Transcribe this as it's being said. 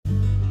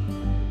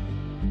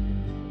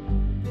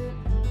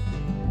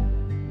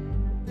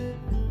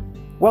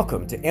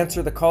Welcome to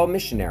Answer the Call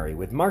Missionary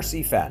with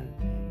Marcy Fenn,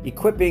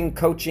 equipping,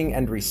 coaching,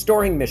 and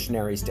restoring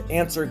missionaries to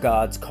answer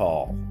God's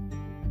call.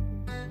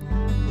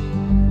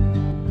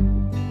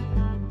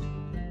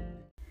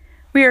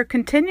 We are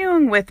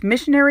continuing with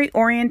missionary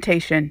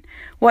orientation,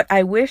 what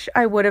I wish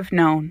I would have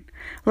known.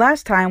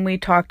 Last time we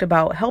talked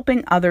about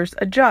helping others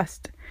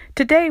adjust.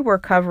 Today we're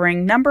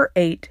covering number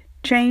 8,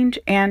 change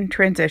and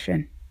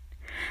transition.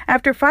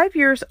 After 5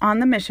 years on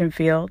the mission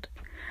field,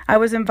 I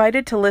was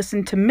invited to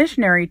listen to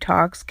missionary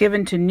talks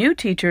given to new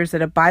teachers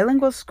at a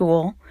bilingual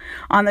school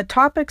on the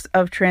topics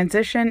of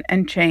transition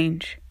and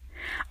change.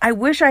 I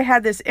wish I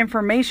had this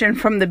information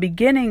from the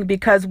beginning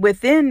because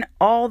within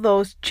all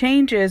those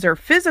changes or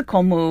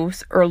physical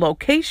moves or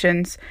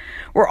locations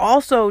were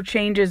also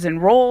changes in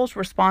roles,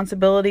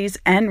 responsibilities,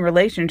 and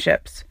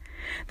relationships.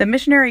 The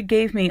missionary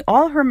gave me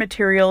all her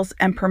materials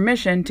and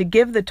permission to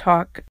give the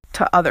talk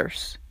to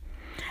others.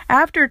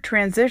 After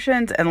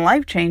transitions and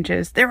life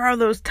changes, there are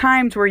those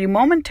times where you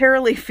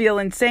momentarily feel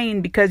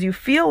insane because you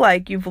feel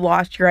like you've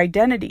lost your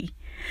identity.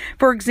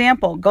 For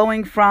example,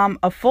 going from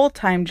a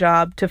full-time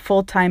job to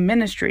full-time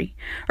ministry,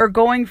 or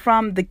going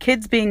from the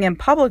kids being in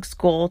public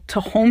school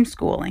to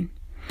homeschooling.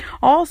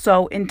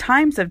 Also, in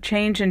times of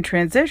change and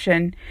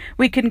transition,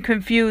 we can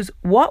confuse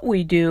what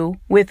we do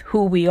with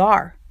who we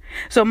are.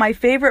 So my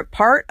favorite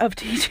part of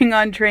teaching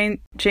on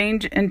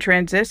change and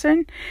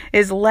transition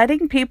is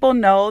letting people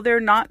know they're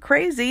not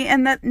crazy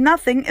and that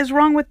nothing is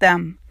wrong with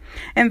them.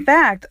 In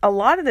fact, a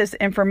lot of this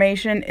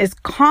information is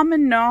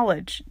common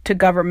knowledge to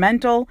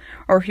governmental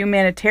or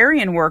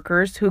humanitarian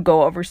workers who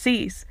go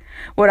overseas.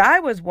 What I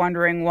was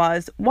wondering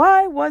was,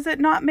 why was it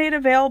not made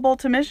available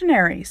to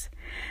missionaries?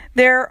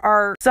 There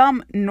are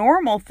some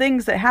normal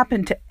things that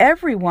happen to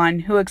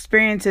everyone who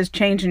experiences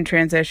change and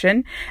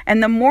transition,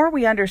 and the more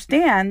we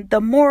understand,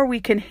 the more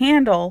we can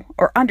handle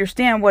or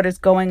understand what is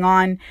going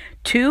on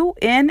to,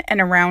 in,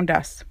 and around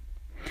us.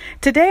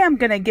 Today I'm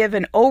going to give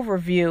an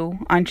overview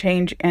on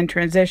change and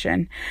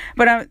transition,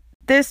 but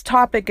this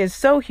topic is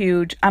so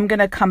huge, I'm going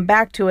to come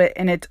back to it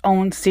in its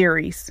own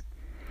series.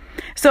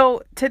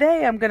 So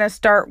today I'm going to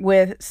start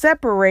with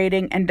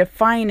separating and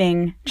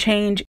defining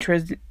change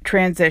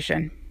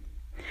transition.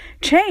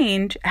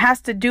 Change has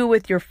to do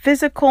with your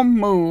physical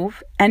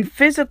move and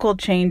physical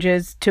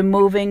changes to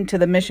moving to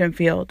the mission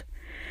field.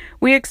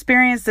 We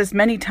experience this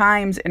many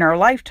times in our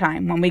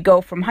lifetime when we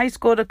go from high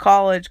school to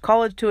college,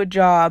 college to a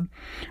job.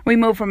 We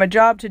move from a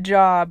job to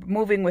job,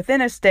 moving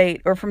within a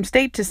state or from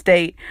state to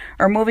state,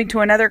 or moving to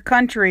another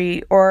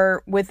country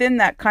or within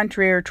that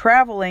country, or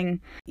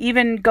traveling,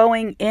 even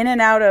going in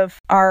and out of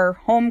our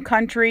home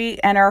country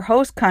and our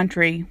host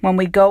country when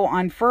we go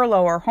on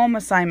furlough or home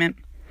assignment.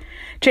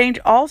 Change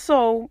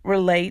also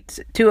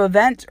relates to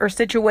events or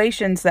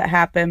situations that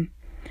happen.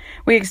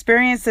 We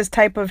experience this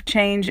type of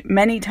change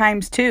many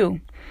times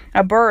too.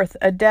 A birth,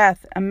 a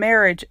death, a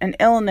marriage, an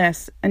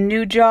illness, a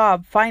new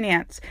job,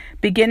 finance,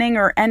 beginning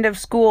or end of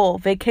school,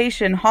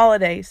 vacation,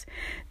 holidays.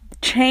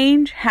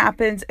 Change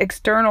happens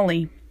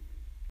externally.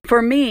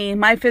 For me,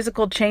 my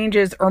physical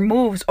changes or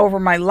moves over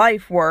my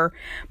life were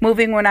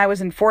moving when I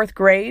was in 4th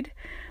grade.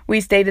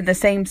 We stayed in the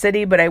same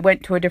city, but I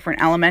went to a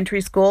different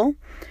elementary school.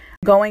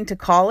 Going to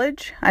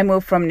college, I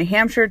moved from New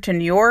Hampshire to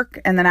New York,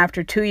 and then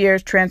after 2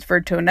 years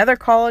transferred to another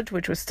college,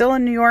 which was still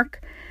in New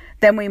York.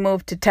 Then we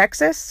moved to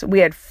Texas. We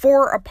had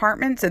 4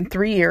 apartments in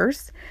 3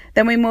 years.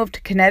 Then we moved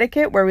to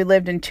Connecticut, where we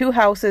lived in 2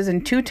 houses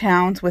in 2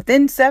 towns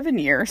within 7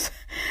 years.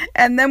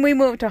 And then we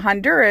moved to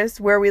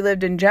Honduras, where we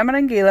lived in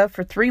Jemananguila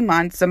for 3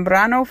 months,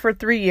 Zambrano for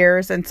 3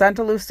 years, and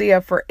Santa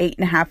Lucia for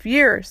 8.5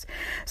 years.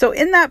 So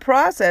in that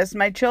process,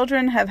 my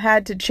children have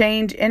had to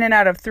change in and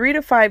out of 3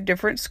 to 5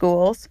 different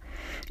schools.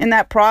 In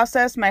that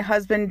process, my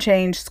husband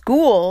changed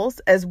schools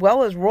as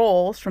well as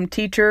roles from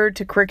teacher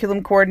to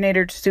curriculum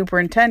coordinator to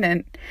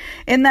superintendent.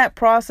 In that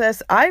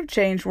process, I've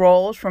changed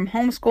roles from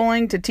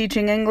homeschooling to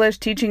teaching English,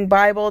 teaching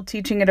Bible,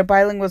 teaching at a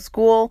bilingual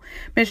school,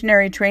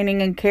 missionary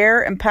training and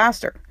care, and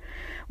pastor.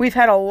 We've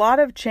had a lot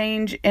of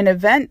change in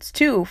events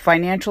too,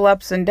 financial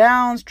ups and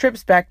downs,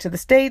 trips back to the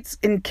States,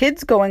 and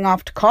kids going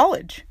off to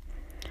college.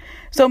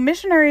 So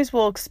missionaries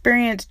will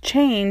experience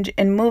change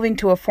in moving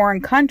to a foreign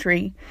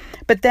country,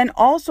 but then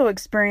also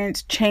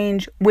experience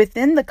change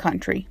within the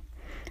country.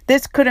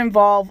 This could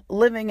involve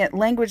living at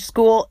language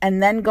school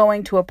and then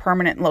going to a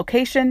permanent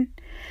location.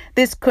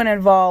 This could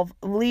involve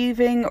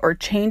leaving or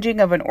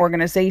changing of an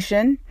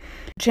organization.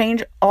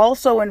 Change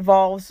also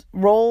involves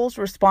roles,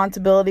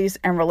 responsibilities,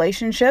 and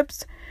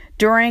relationships.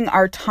 During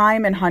our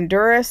time in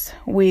Honduras,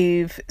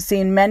 we've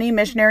seen many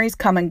missionaries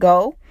come and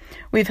go.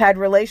 We've had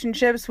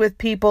relationships with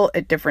people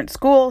at different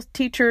schools,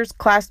 teachers,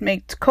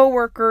 classmates,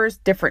 co-workers,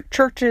 different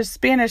churches,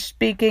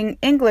 Spanish-speaking,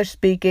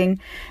 English-speaking,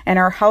 and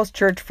our house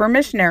church for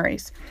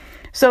missionaries.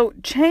 So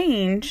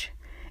change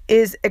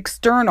is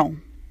external.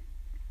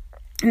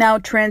 Now,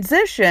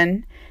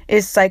 transition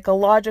is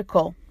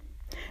psychological.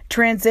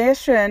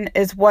 Transition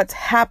is what's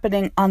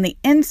happening on the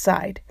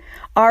inside,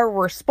 our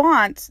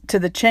response to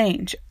the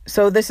change.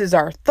 So this is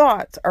our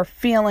thoughts, our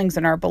feelings,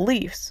 and our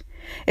beliefs.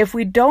 If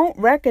we don't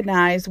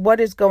recognize what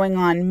is going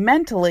on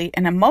mentally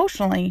and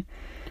emotionally,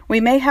 We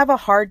may have a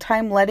hard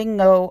time letting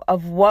go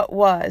of what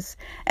was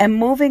and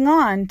moving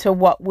on to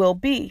what will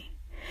be.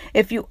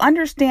 If you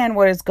understand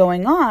what is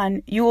going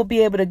on, you will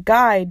be able to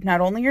guide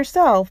not only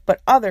yourself,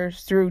 but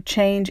others through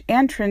change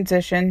and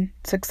transition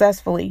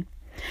successfully.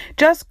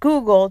 Just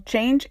Google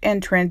change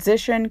and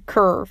transition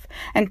curve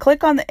and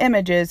click on the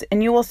images,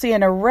 and you will see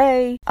an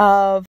array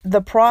of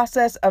the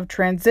process of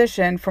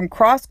transition from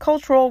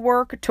cross-cultural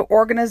work to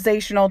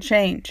organizational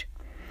change.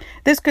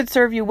 This could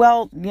serve you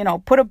well,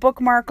 put a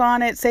bookmark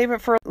on it, save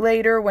it for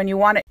later when you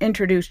want to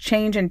introduce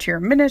change into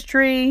your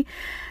ministry.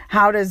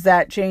 How does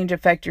that change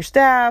affect your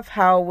staff?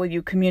 How will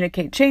you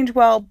communicate change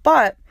well?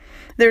 But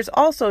there's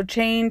also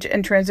change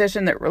and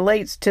transition that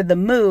relates to the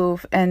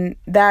move and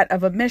that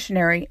of a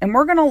missionary. And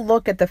we're going to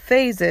look at the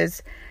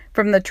phases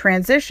from the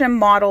Transition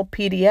Model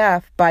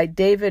PDF by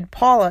David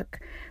Pollock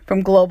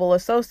from Global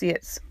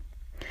Associates.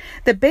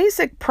 The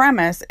basic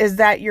premise is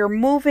that you're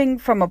moving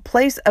from a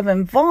place of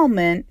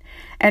involvement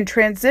and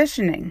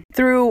transitioning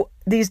through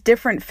these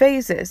different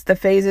phases, the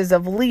phases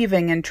of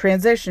leaving and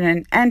transition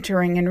and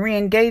entering and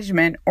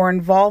re-engagement or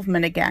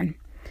involvement again.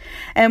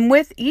 And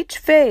with each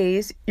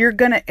phase, you're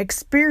going to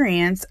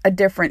experience a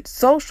different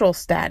social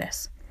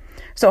status.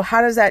 So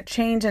how does that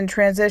change and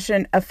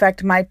transition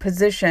affect my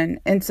position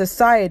in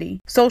society,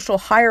 social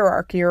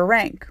hierarchy or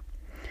rank?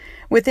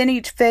 Within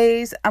each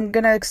phase, I'm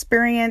going to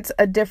experience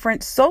a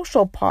different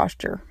social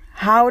posture.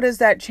 How does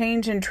that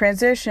change and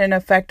transition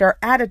affect our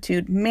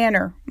attitude,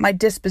 manner, my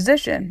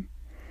disposition?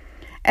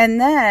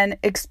 And then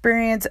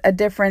experience a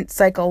different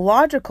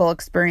psychological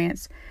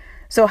experience.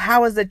 So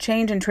how is the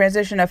change and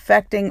transition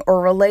affecting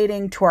or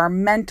relating to our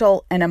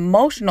mental and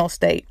emotional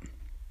state?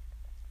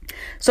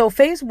 So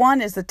phase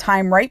 1 is the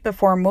time right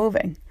before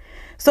moving.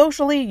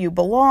 Socially, you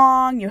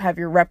belong, you have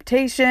your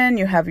reputation,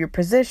 you have your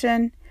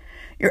position.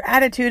 Your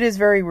attitude is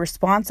very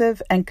responsive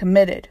and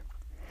committed.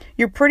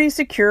 You're pretty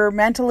secure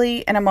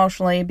mentally and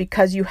emotionally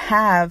because you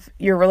have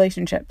your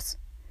relationships.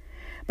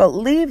 But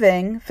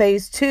leaving,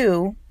 phase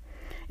 2,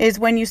 is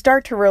when you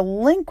start to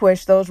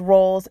relinquish those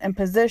roles and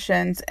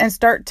positions and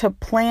start to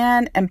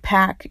plan and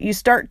pack. You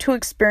start to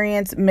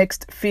experience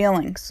mixed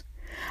feelings.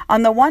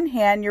 On the one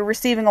hand, you're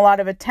receiving a lot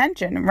of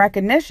attention and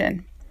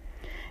recognition.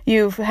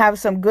 You have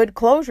some good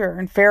closure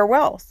and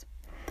farewells.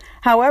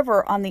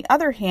 However, on the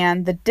other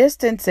hand, the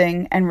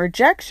distancing and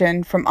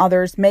rejection from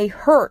others may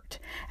hurt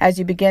as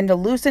you begin to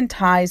loosen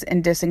ties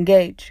and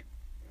disengage.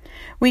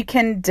 We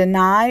can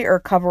deny or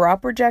cover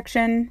up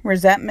rejection,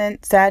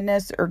 resentment,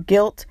 sadness, or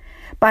guilt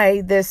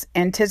by this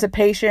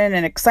anticipation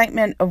and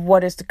excitement of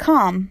what is to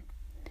come,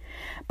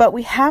 but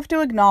we have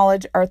to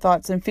acknowledge our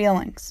thoughts and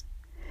feelings.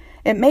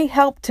 It may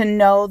help to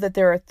know that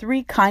there are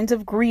 3 kinds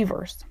of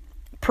grievers: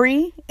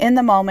 pre, in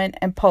the moment,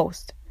 and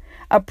post.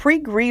 A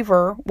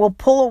pre-griever will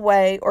pull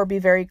away or be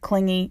very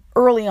clingy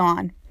early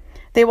on.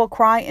 They will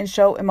cry and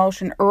show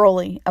emotion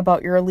early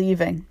about your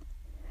leaving.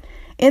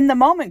 In the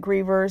moment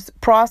grievers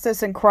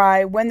process and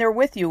cry when they're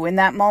with you in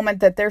that moment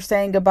that they're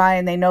saying goodbye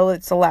and they know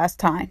it's the last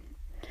time.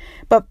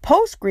 But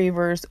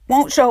post-grievers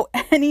won't show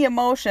any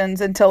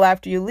emotions until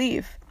after you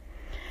leave.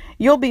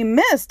 You'll be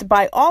missed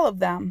by all of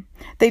them.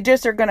 They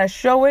just are going to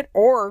show it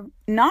or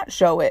not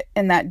show it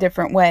in that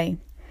different way.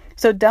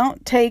 So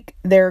don't take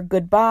their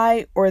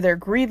goodbye or their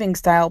grieving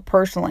style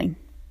personally.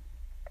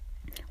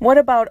 What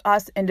about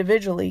us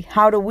individually?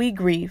 How do we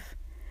grieve?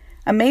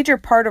 A major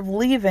part of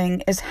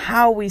leaving is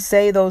how we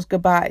say those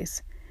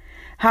goodbyes.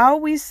 How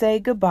we say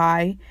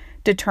goodbye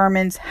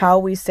determines how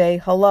we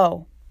say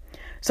hello.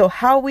 So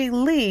how we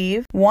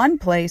leave one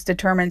place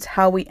determines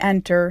how we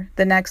enter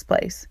the next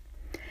place.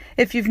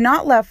 If you've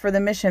not left for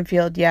the mission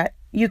field yet,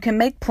 you can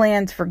make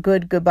plans for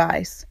good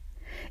goodbyes.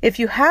 If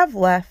you have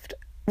left,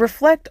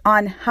 reflect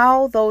on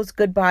how those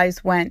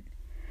goodbyes went.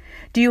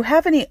 Do you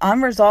have any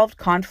unresolved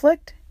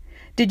conflict?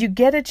 Did you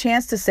get a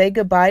chance to say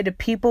goodbye to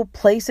people,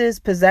 places,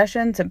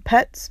 possessions, and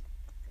pets?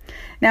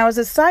 Now, as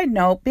a side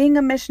note, being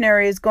a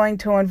missionary is going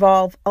to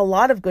involve a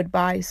lot of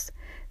goodbyes.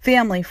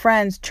 Family,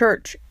 friends,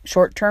 church,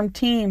 short-term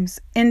teams,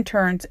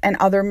 interns, and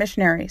other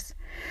missionaries.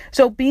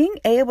 So being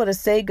able to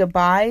say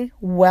goodbye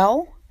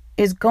well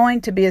is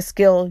going to be a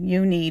skill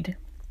you need.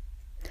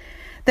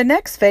 The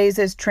next phase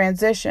is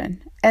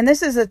transition, and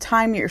this is a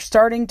time you're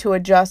starting to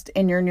adjust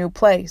in your new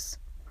place.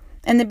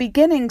 In the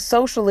beginning,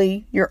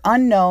 socially, you're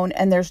unknown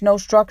and there's no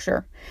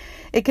structure.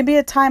 It can be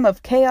a time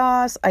of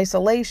chaos,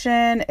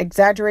 isolation,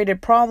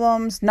 exaggerated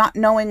problems, not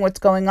knowing what's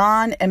going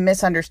on, and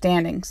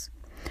misunderstandings.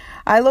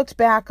 I looked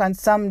back on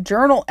some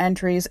journal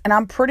entries and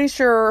I'm pretty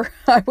sure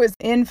I was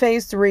in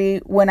phase 3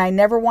 when I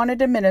never wanted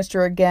to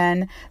minister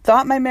again,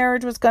 thought my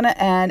marriage was going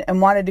to end, and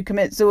wanted to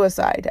commit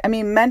suicide. I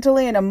mean,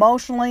 mentally and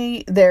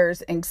emotionally,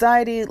 there's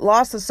anxiety,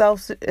 loss of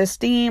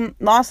self-esteem,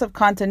 loss of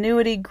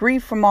continuity,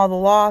 grief from all the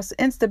loss,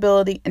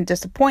 instability, and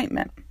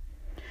disappointment.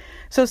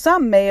 So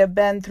some may have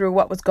been through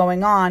what was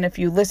going on. If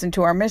you listen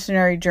to our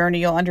missionary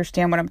journey, you'll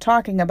understand what I'm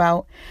talking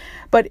about.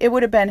 But it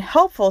would have been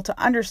helpful to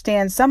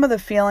understand some of the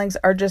feelings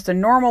are just a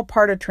normal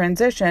part of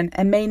transition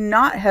and may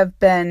not have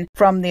been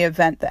from the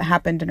event that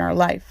happened in our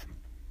life.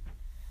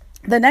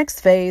 The next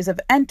phase of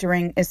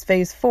entering is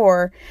phase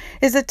 4,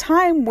 is a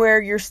time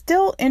where you're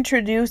still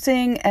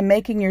introducing and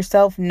making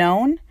yourself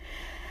known.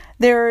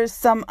 There is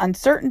some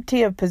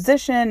uncertainty of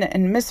position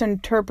and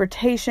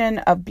misinterpretation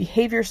of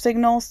behavior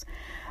signals.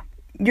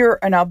 You're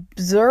an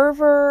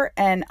observer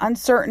and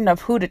uncertain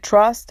of who to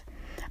trust.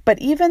 But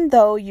even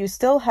though you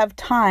still have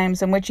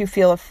times in which you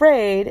feel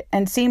afraid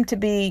and seem to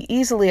be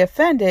easily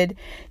offended,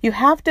 you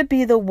have to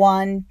be the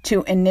one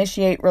to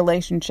initiate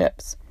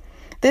relationships.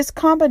 This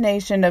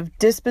combination of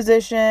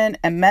disposition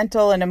and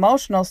mental and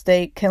emotional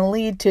state can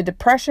lead to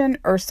depression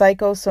or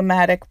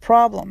psychosomatic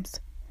problems.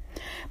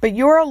 But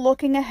you are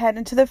looking ahead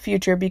into the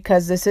future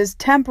because this is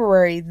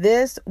temporary.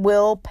 This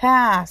will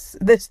pass.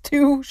 This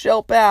too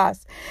shall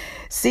pass.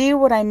 See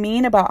what I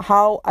mean about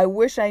how I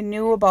wish I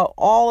knew about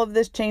all of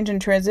this change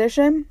and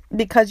transition?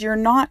 Because you're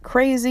not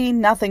crazy.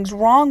 Nothing's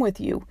wrong with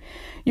you.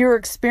 You're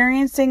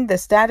experiencing the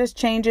status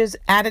changes,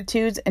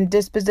 attitudes, and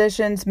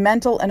dispositions,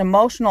 mental and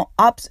emotional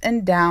ups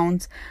and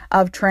downs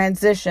of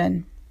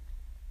transition.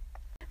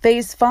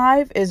 Phase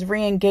 5 is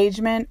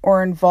re-engagement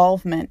or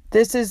involvement.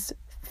 This is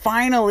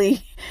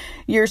finally,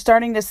 you're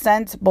starting to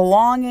sense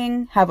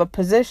belonging, have a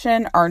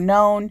position, are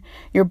known.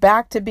 You're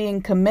back to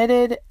being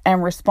committed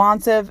and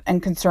responsive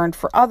and concerned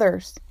for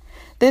others.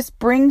 This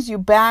brings you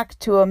back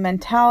to a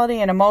mentality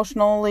and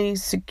emotionally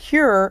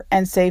secure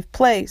and safe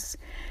place.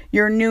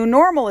 Your new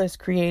normal is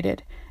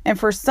created. And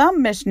for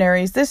some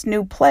missionaries, this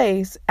new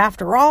place,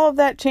 after all of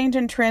that change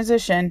and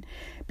transition,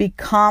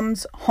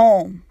 becomes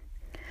home.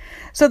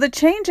 So the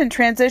change and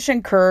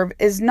transition curve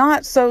is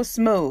not so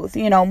smooth,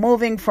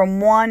 moving from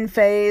one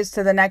phase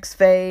to the next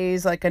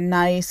phase, like a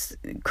nice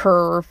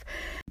curve.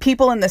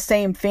 People in the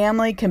same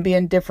family can be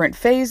in different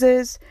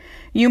phases.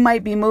 You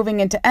might be moving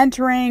into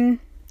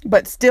entering,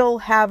 but still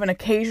have an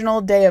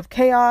occasional day of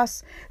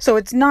chaos. So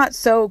it's not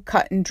so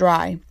cut and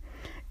dry.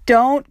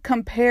 Don't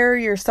compare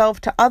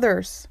yourself to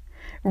others.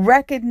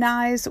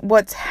 Recognize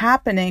what's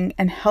happening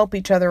and help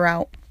each other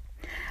out.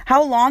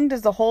 How long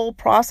does the whole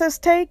process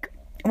take?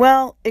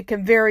 Well, it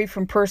can vary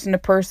from person to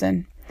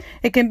person.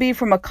 It can be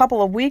from a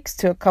couple of weeks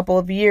to a couple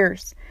of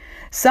years.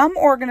 Some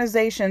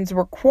organizations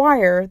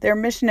require their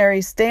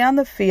missionaries stay on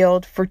the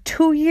field for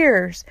 2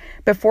 years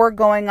before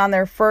going on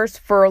their first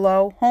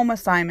furlough home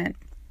assignment.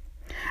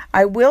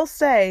 I will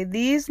say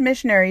these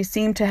missionaries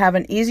seem to have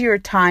an easier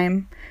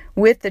time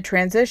with the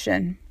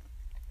transition.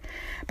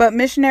 But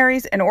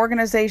missionaries and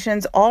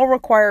organizations all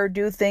require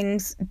do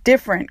things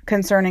different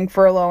concerning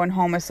furlough and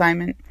home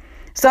assignment.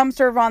 Some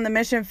serve on the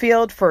mission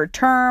field for a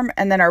term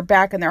and then are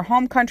back in their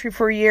home country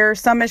for a year.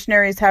 Some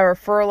missionaries have a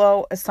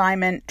furlough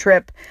assignment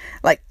trip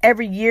like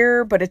every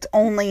year, but it's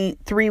only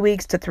 3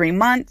 weeks to 3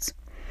 months.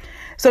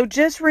 So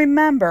just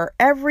remember,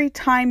 every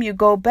time you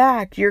go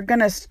back, you're going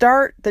to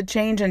start the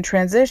change and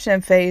transition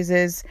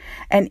phases.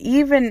 And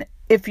even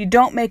if you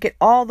don't make it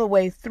all the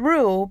way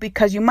through,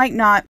 because you might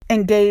not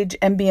engage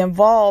and be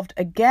involved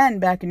again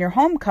back in your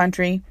home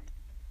country,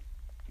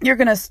 you're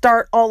going to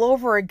start all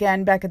over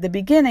again back at the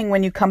beginning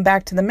when you come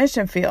back to the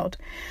mission field.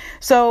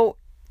 So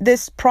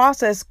this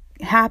process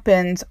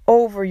happens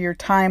over your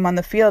time on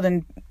the field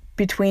and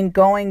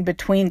going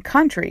between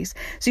countries.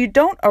 So you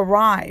don't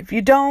arrive.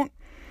 You don't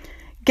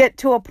get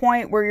to a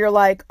point where you're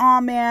like, oh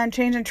man,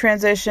 change and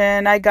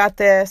transition, I got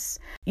this.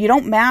 You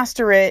don't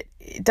master it.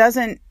 It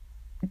doesn't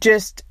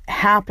just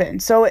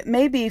happen. So it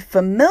may be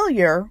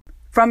familiar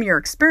from your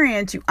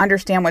experience. You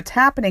understand what's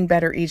happening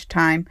better each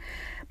time,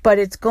 but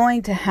it's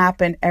going to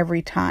happen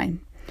every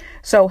time.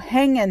 So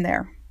hang in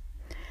there.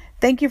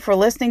 Thank you for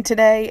listening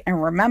today.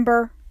 And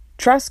remember,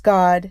 trust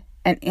God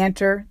and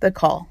answer the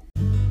call.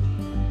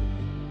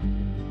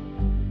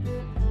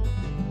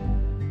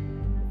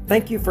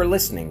 Thank you for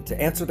listening to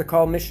Answer the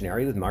Call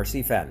Missionary with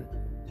Marcy Fenn.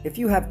 If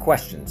you have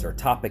questions or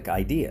topic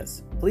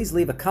ideas, please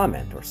leave a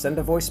comment or send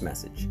a voice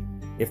message.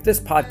 If this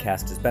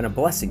podcast has been a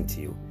blessing to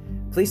you,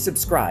 please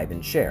subscribe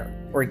and share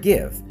or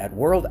give at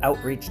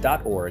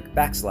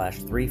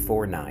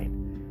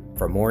worldoutreach.org/349.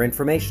 For more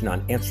information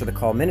on Answer the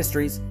Call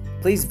Ministries,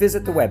 please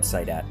visit the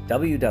website at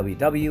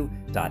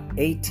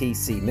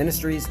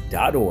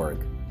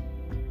www.atcministries.org.